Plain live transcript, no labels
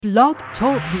Blog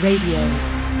Talk Radio.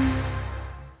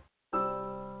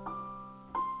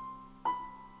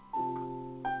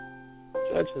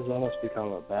 Judge has almost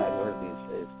become a bad word these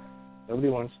days. Nobody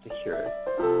wants to hear it,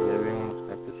 and everyone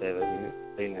expects to say that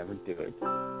they never do it.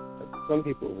 But some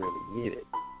people really need it.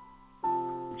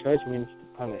 The judge means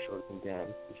to punish or condemn,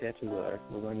 and chances are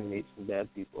we're going to meet some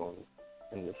bad people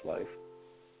in this life.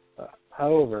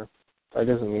 However, that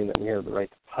doesn't mean that we have the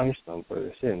right to punish them for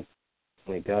their sins.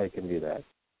 Only God can do that.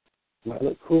 We might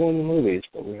look cool in the movies,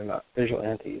 but we are not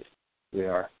vigilantes. We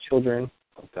are children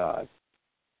of God.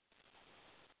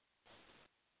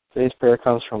 Today's prayer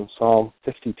comes from Psalm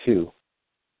 52.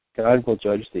 God will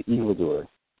judge the evildoer.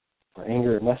 Our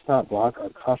anger must not block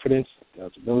our confidence in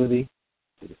God's ability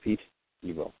to defeat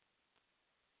evil.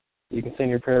 You can send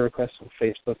your prayer requests on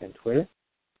Facebook and Twitter.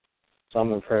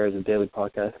 Psalm and Prayer is a daily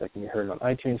podcast that can be heard on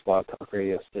iTunes, Blog Talk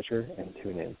Radio, Stitcher, and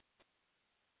TuneIn.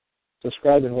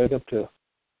 Subscribe and wake up to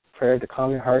prayer to calm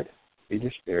your heart, feed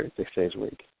your spirit 6 days a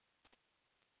week.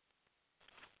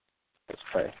 Let's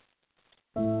pray.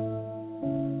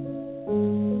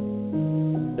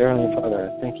 Dear Heavenly Father,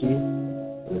 I thank you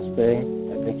for this day.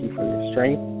 I thank you for your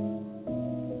strength.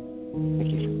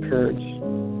 Thank you for courage.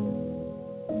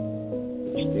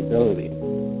 For the ability to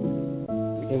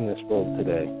be in this world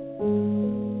today.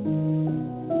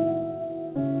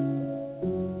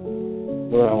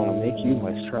 Lord, I want to make you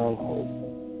my stronghold.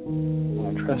 I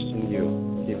want to trust in you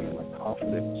and give you my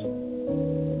confidence.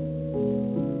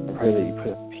 I pray that you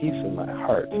put a peace in my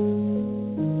heart.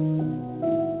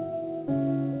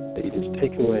 That you just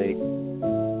take away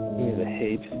any of the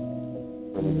hate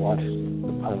or the want to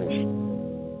punish.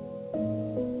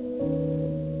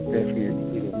 I pray for your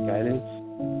continued guidance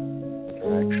and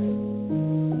direction.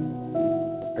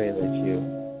 I pray that you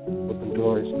open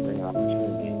doors and bring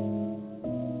opportunity.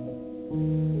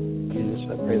 Jesus,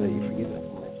 I pray that you forgive me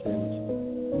for my sins,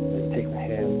 that you take my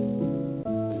hand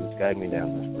and just guide me down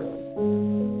this road.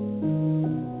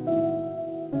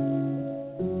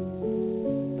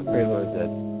 I pray, Lord, that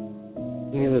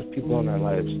any of those people in our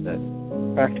lives that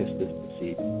practice this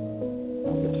deceit,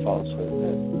 this falsehood,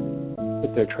 that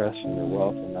put their trust in their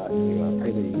wealth and not in you, I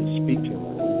pray that you just speak to them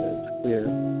in a way that is clear,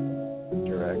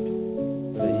 direct,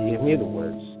 and that you give me the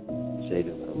words to say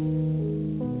to them.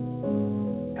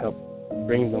 Help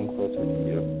bring them closer to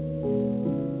you.